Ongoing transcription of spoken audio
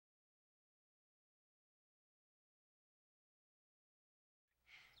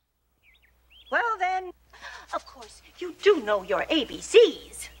Well, then, of course, you do know your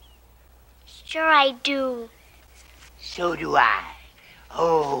ABCs. Sure I do. So do I.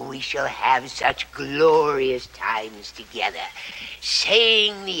 Oh, we shall have such glorious times together,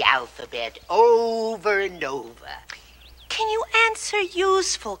 saying the alphabet over and over. Can you answer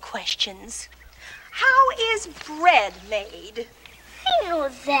useful questions? How is bread made? I know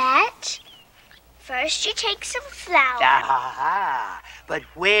that. First you take some flour. Ah, but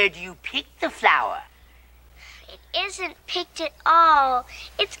where do you pick the flour? It isn't picked at all.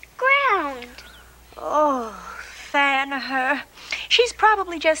 It's ground. Oh, fan her. She's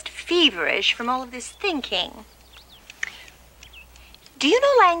probably just feverish from all of this thinking. Do you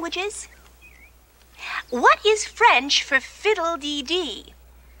know languages? What is French for fiddle-dee-dee?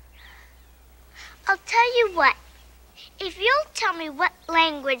 I'll tell you what. If you'll tell me what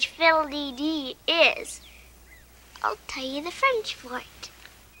language fiddle-dee-dee is, I'll tell you the French for it.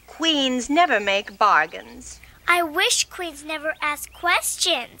 Queens never make bargains. I wish queens never ask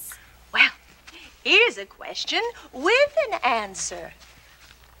questions. Well, here's a question with an answer.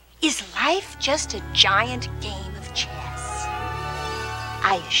 Is life just a giant game of chess?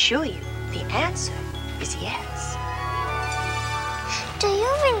 I assure you, the answer is yes. Do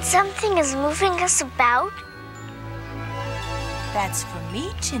you mean something is moving us about? That's for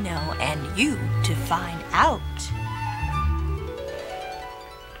me to know and you to find out.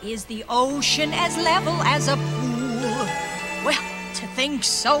 Is the ocean as level as a pool? Well, to think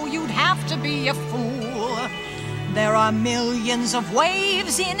so, you'd have to be a fool. There are millions of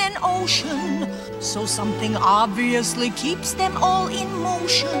waves in an ocean, so something obviously keeps them all in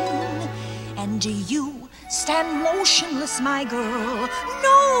motion. And do you stand motionless, my girl?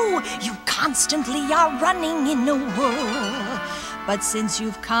 No, you constantly are running in a whirl. But since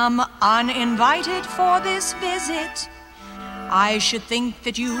you've come uninvited for this visit, I should think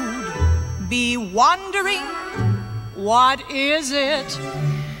that you'd be wondering, what is it?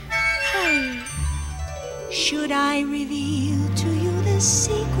 Should I reveal to you the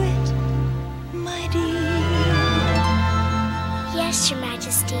secret, my dear? Yes, Your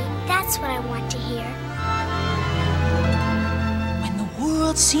Majesty. That's what I want to hear. When the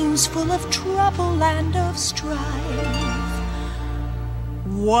world seems full of trouble and of strife,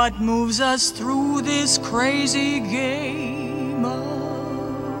 what moves us through this crazy game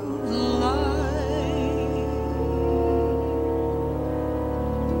of life?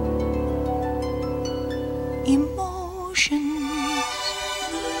 Emotions,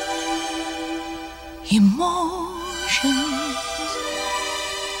 emotions.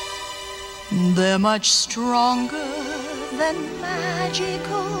 They're much stronger than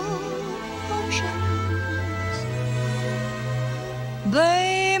magical potions.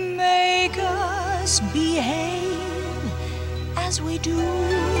 They make us behave as we do.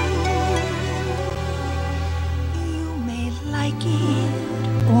 You may like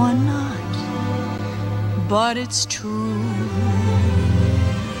it or not, but it's true.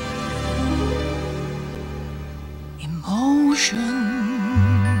 Emotions,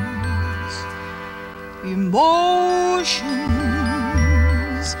 emotions.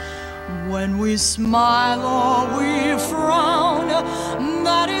 When we smile or we frown,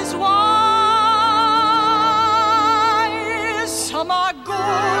 that is why some are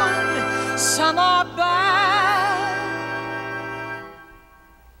good, some are bad,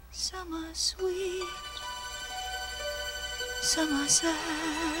 some are sweet, some are sad.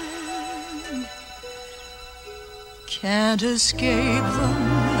 Can't escape them,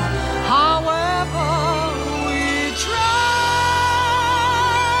 however we try.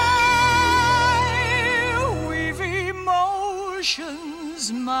 We've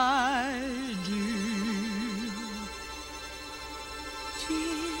emotions, my dear, till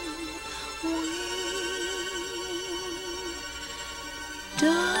we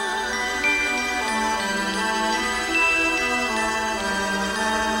die.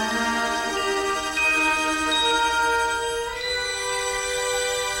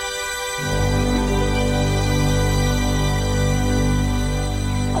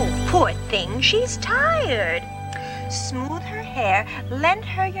 Poor thing, she's tired. Smooth her hair, lend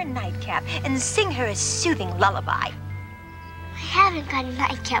her your nightcap, and sing her a soothing lullaby. I haven't got a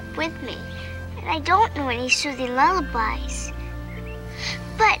nightcap with me, and I don't know any soothing lullabies.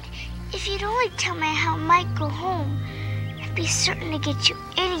 But if you'd only tell me how I might go home, I'd be certain to get you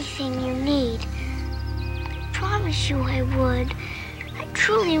anything you need. I promise you I would. I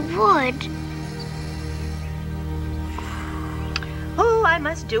truly would. Oh, I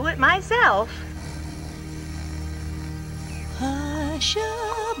must do it myself.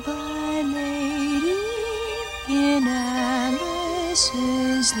 Hush-a-bye, lady, in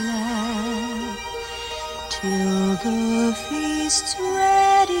Alice's land. Till the feast's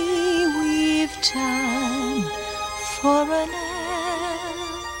ready, we've time for a nap.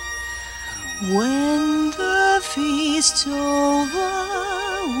 When the feast's over,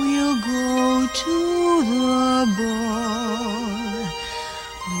 we'll go to the ball.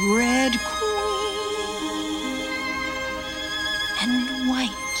 Red Queen and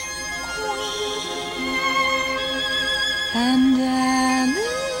White Queen and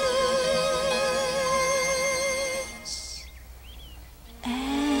Alice.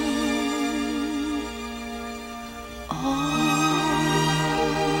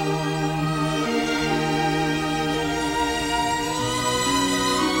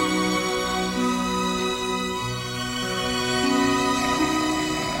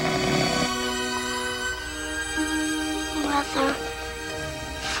 Mother,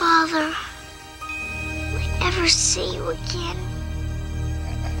 Father, will I ever see you again?